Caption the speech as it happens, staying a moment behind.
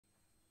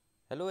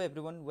Hello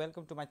everyone,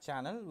 welcome to my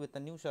channel with a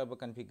new server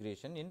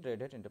configuration in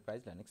Red Hat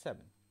Enterprise Linux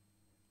 7.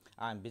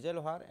 I am Bijay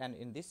Lohar, and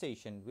in this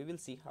session we will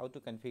see how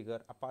to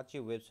configure Apache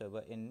web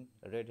server in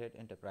Red Hat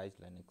Enterprise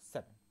Linux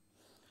 7.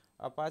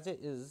 Apache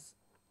is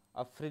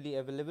a freely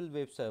available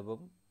web server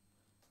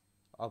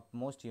of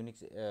most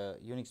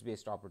Unix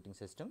based operating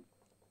system,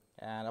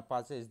 and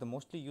Apache is the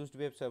mostly used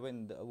web server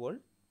in the world.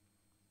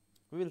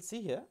 We will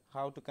see here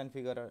how to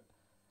configure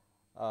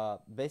a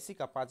basic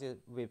Apache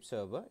web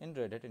server in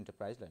Red Hat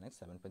Enterprise Linux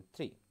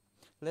 7.3.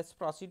 Let's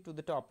proceed to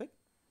the topic.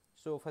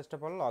 So first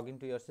of all, log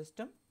into your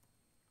system.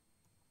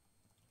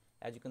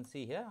 As you can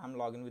see here, I'm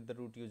logging with the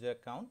root user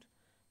account,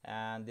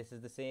 and this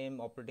is the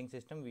same operating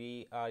system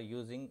we are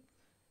using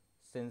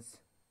since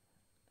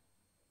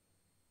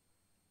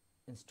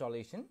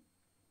installation,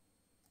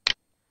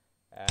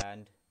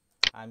 and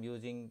I'm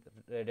using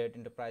Red Hat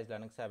Enterprise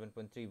Linux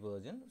 7.3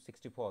 version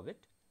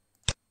 64-bit.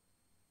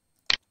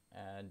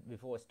 And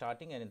before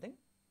starting anything,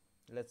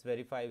 let's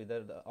verify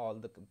whether all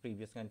the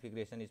previous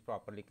configuration is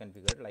properly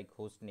configured, like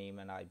host name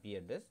and IP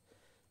address.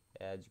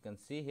 As you can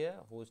see here,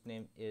 host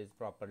name is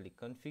properly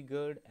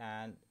configured,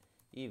 and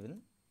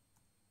even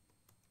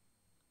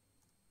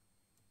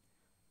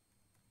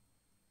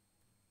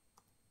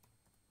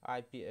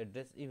IP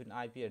address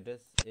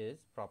is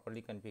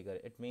properly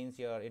configured. It means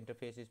your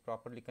interface is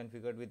properly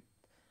configured with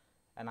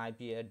an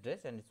IP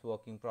address and it's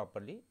working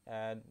properly.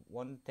 And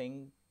one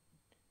thing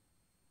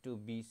to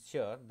be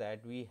sure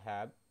that we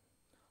have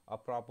a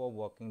proper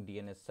working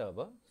DNS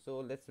server.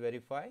 So let's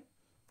verify.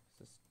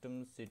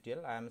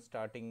 Systemctl, I am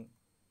starting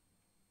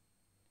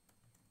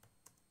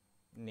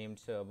named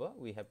server.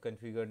 We have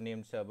configured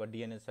named server,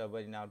 DNS server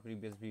in our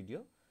previous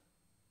video,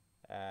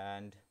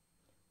 and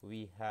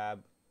we have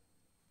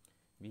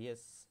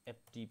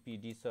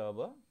STTPD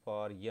server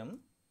for yum,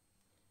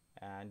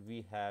 and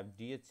we have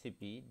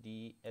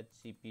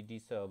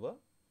DHCPD server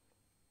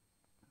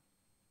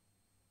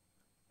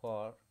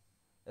for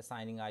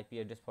assigning IP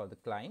address for the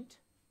client,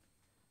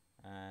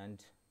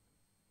 and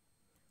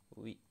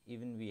we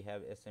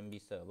have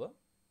SMB server.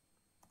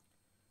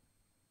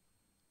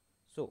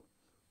 So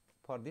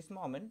for this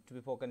moment,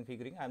 before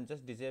configuring, I am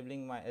just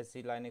disabling my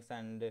SC Linux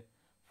and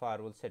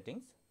firewall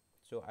settings.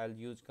 So I'll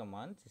use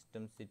command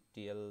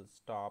systemctl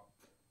stop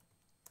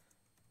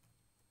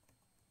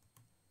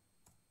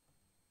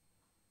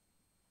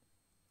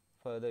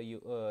further.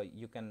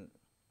 You can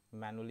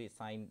manually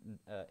assign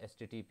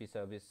STTP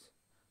service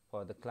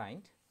for the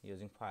client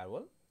using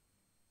firewall,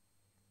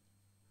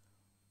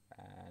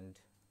 and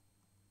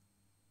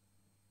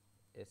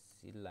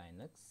SC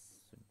Linux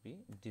should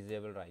be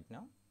disabled right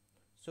now.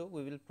 So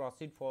we will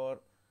proceed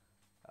for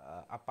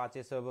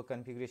Apache server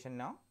configuration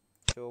now.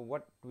 So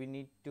what we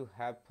need to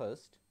have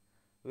first,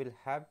 we'll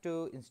have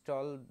to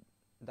install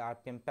the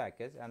RPM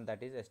package, and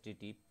that is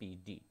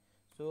STTPD.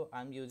 So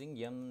I'm using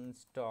yum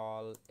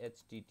install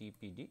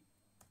STTPD,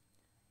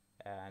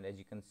 and as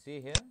you can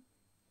see here,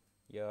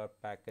 your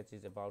package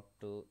is about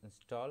to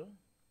install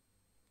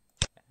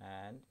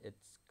and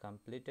it's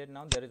completed.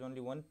 Now there is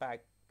only one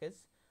package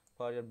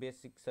for your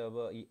basic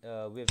server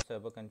web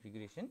server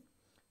configuration,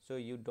 so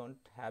you don't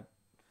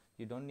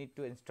need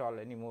to install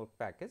any more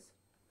package.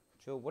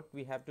 So what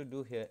we have to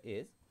do here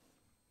is,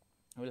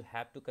 we'll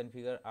have to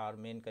configure our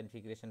main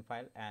configuration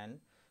file, and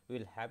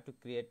we'll have to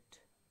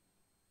create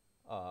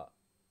an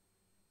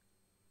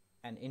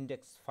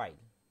index file,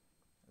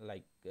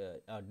 like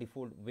a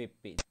default web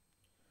page.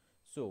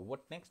 So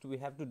what next we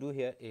have to do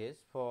here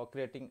is, for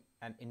creating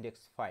an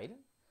index file,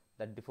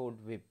 that default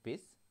web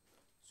page.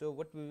 So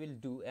what we will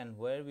do and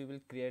where we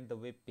will create the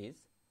web page,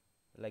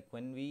 like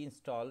when we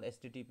install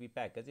STTP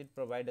package, it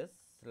provides us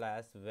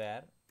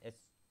 /var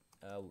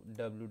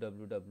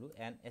www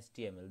and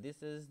html.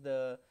 This is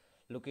the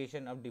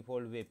location of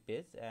default web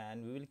page,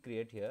 and we will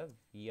create here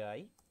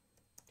vi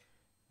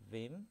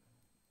vim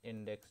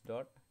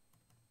index.html.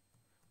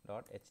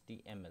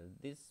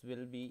 This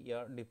will be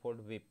your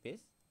default web page,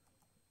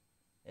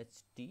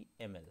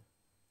 html.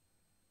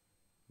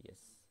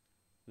 Yes,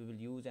 we will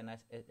use an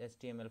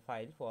html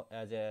file for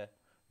as a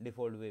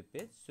default web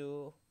page.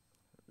 So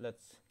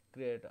let's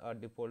create a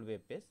default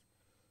web page,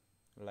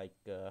 like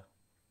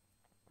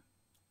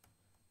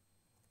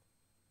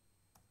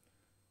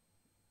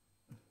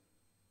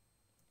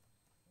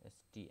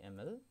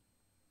html,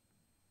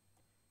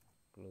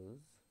 close,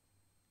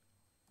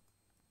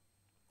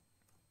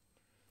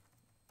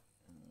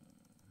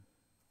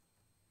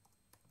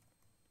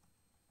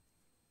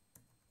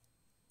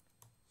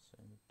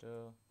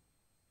 center,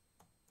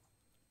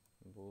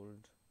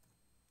 bold.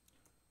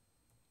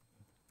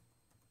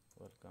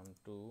 Welcome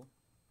to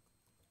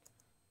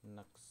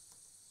Nux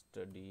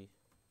Study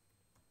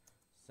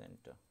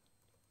Center.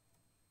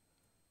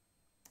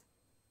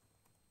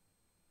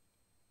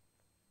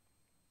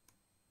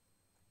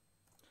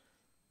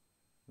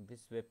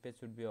 This web page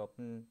should be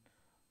open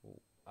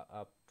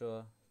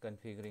after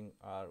configuring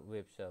our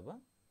web server.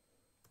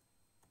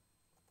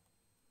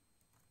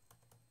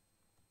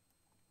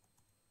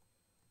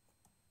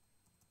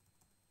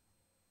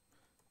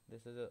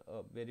 This is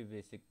a very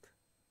basic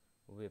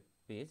web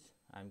page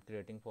I am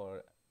creating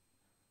for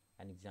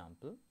an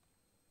example.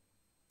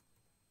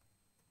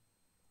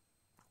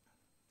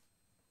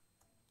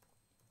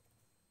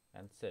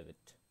 And save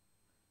it.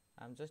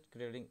 I'm just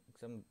creating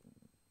some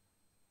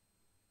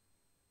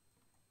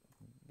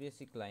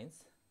basic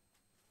lines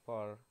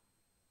for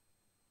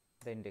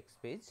the index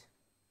page,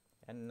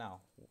 and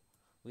now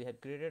we have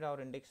created our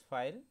index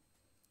file,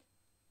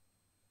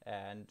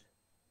 and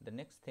the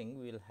next thing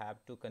we will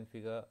have to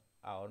configure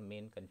our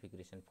main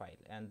configuration file,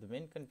 and the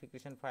main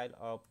configuration file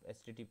of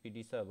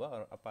STTPD server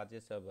or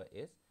Apache server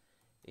is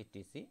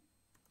etc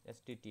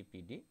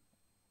STTPD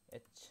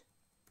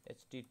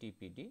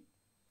HTTPD.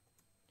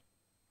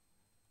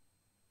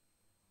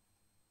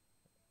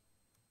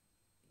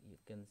 You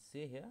can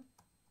see here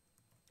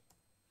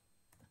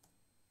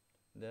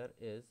there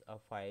is a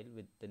file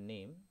with the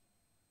name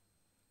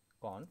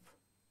conf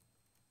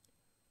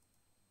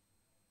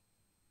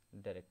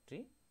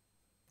directory,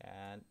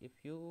 and if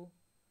you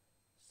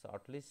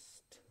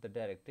shortlist the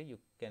directory, you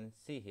can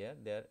see here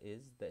there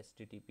is the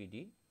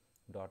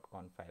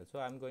sttpd.conf file. So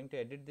I'm going to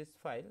edit this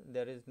file.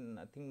 There is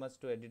nothing much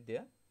to edit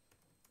there.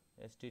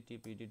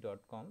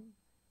 sttpd.conf.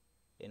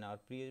 In our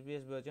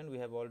previous version we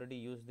have already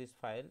used this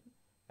file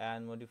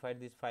and modified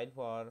this file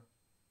for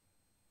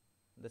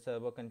the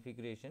server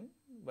configuration,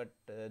 but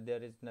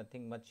there is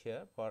nothing much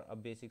here for a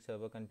basic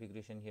server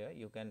configuration. Here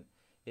you can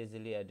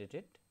easily edit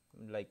it,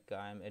 like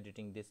I am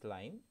editing this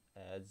line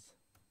as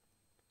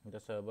the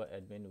server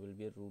admin will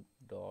be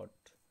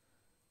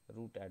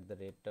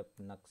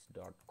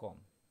root@nux.com,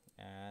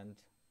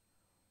 and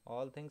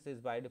all things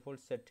is by default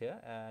set here,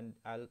 and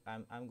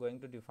I'm going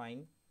to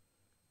define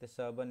the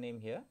server name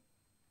here,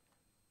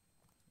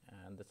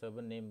 and the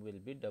server name will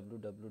be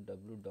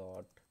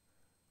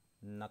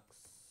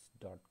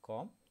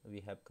www.nux.com.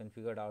 We have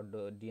configured our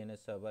DNS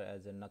server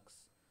as a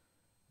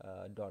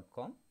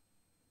nux.com.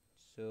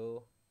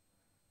 So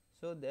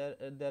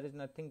there is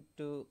nothing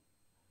to,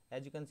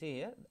 as you can see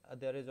here,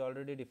 there is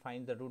already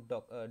defined the root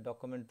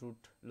document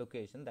root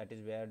location, that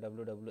is where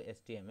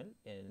www.html.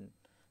 In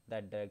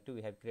that directory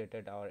we have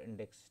created our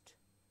indexed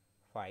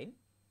file,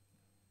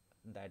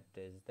 that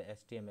is the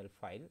HTML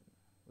file,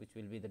 which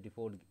will be the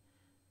default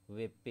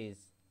web page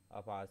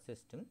of our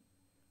system,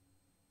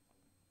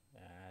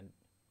 and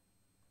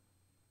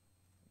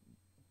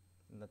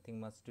nothing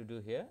much to do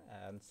here,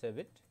 and save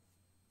it.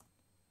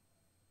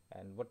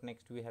 And what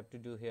next we have to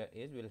do here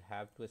is we'll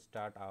have to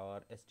start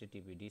our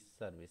STTPD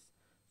service.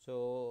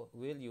 So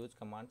we'll use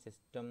command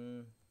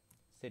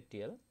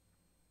systemctl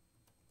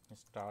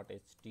start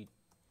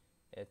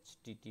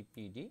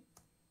HTTPD,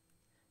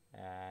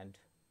 and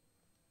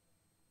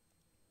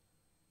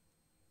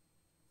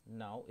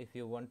now if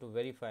you want to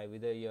verify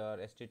whether your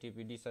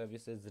STTPD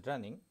service is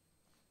running,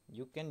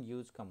 you can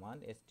use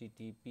command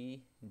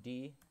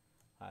STTPD-t,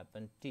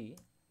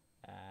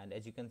 and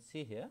as you can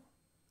see here,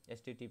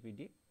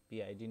 STTPD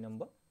PID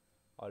number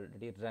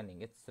already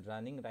running. It's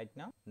running right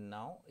now.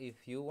 Now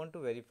if you want to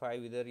verify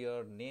whether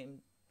your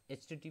name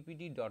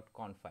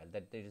httpd.conf file,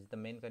 that is the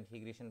main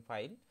configuration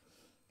file,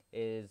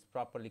 is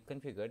properly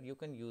configured, you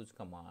can use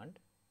command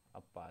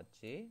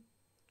apache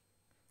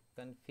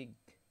config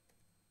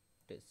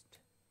test,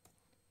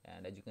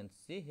 and as you can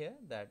see here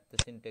that the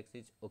syntax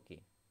is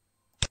okay.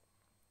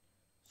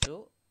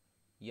 So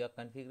your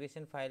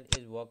configuration file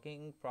is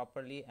working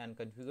properly and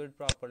configured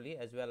properly,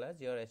 as well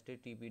as your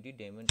STTPD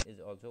daemon is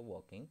also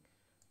working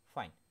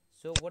fine.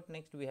 So what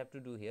next we have to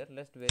do here?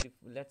 Let's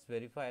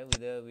verify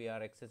whether we are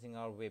accessing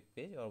our web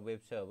page or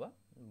web server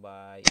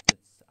by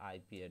its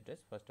IP address.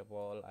 First of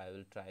all, I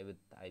will try with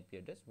the IP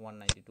address.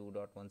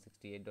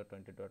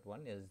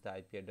 192.168.20.1 is the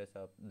IP address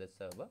of the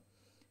server,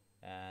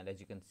 and as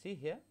you can see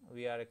here,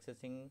 we are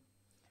accessing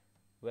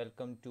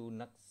welcome to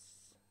Nux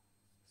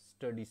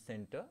Study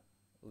Center.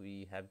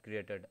 We have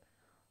created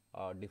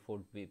our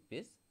default web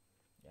page,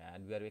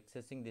 and we are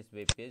accessing this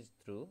web page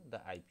through the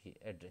IP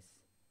address.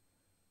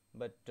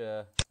 But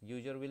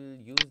user will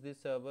use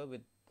this server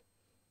with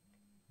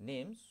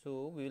names,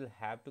 so we will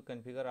have to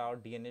configure our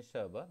DNS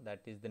server,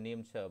 that is the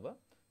named server,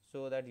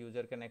 so that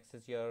user can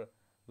access your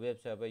web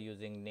server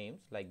using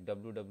names like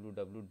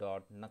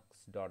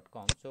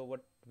www.nux.com. So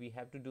what we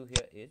have to do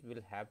here is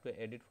we'll have to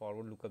edit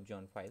forward lookup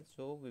join file.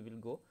 So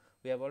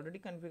we have already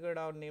configured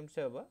our named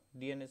server,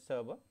 DNS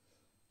server,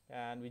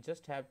 and we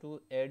just have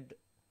to add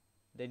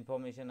the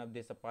information of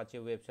this Apache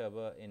web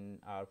server in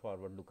our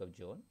forward lookup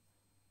join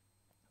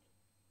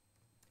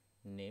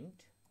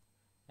named,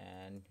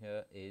 and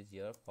here is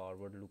your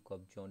forward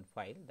lookup join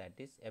file, that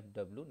is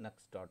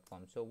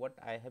fwnux.com. So what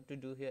I have to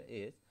do here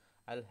is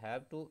I'll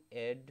have to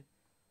add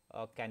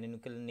a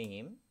canonical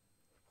name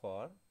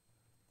for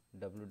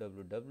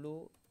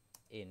www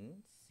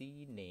in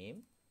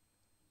cname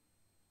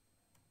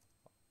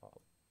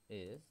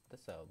is the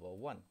server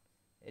 1.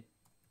 It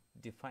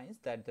defines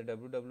that the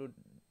www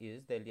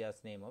is the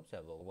alias name of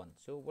server 1.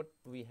 So what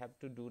we have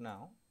to do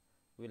now,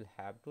 we'll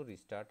have to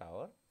restart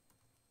our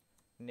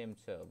named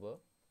server,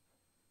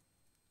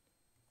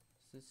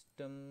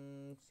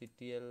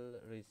 systemctl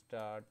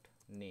restart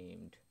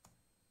named,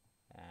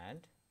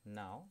 and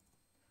now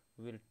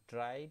we'll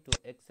try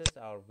to access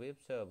our web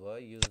server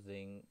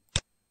using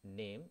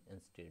name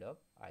instead of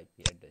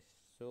IP address.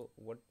 So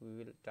what we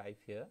will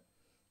type here,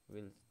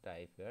 we'll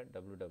type here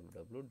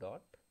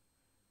www.nux.com,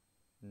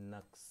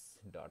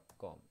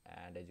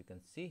 and as you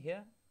can see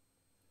here,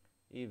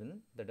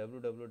 even the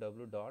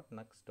www.nux.com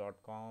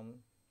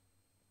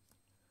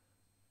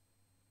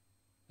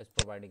is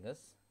providing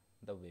us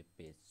the web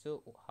page.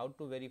 So how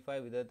to verify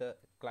whether the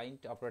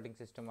client operating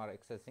system are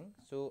accessing?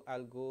 So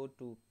I'll go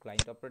to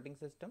client operating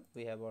system.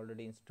 We have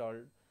already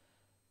installed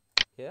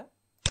here,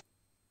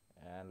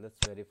 and let's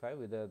verify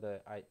whether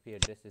the IP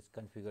address is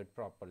configured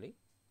properly.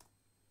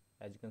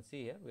 As you can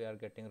see here, we are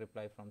getting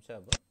reply from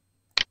server,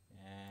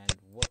 and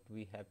what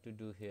we have to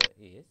do here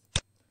is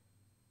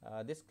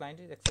this client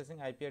is accessing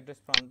IP address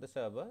from the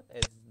server,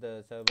 as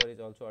the server is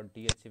also a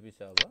DHCP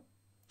server.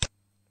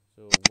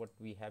 So what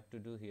we have to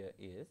do here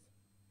is,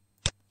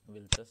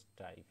 we'll just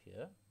type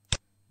here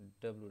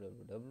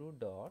www.nux.com,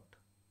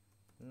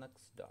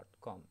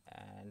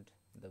 and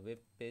the web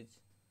page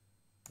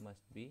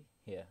must be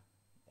here,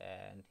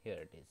 and here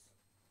it is.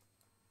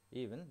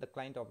 Even the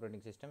client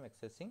operating system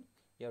accessing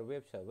your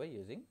web server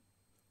using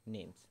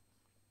names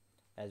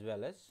as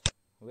well as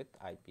with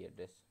IP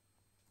address.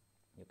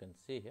 You can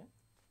see here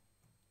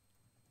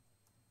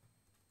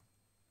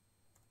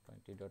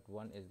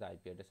 20.1 is the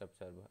IP address of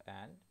server,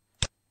 and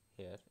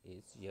here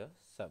is your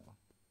server.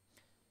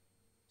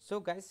 So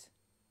guys,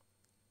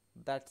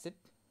 that's it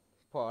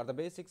for the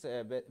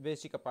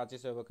basic Apache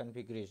server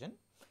configuration.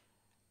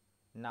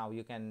 Now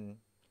you can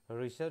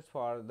research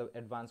for the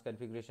advanced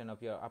configuration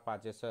of your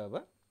Apache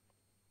server.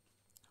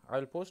 I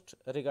will post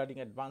regarding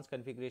advanced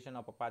configuration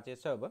of Apache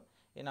server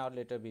in our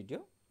later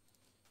video.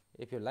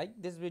 If you like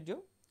this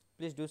video,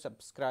 please do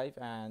subscribe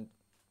and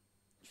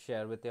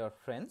share with your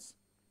friends,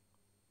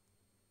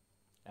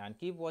 and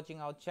keep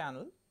watching our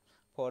channel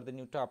for the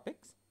new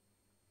topics.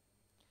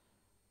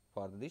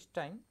 For this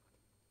time,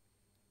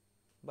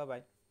 bye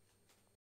bye.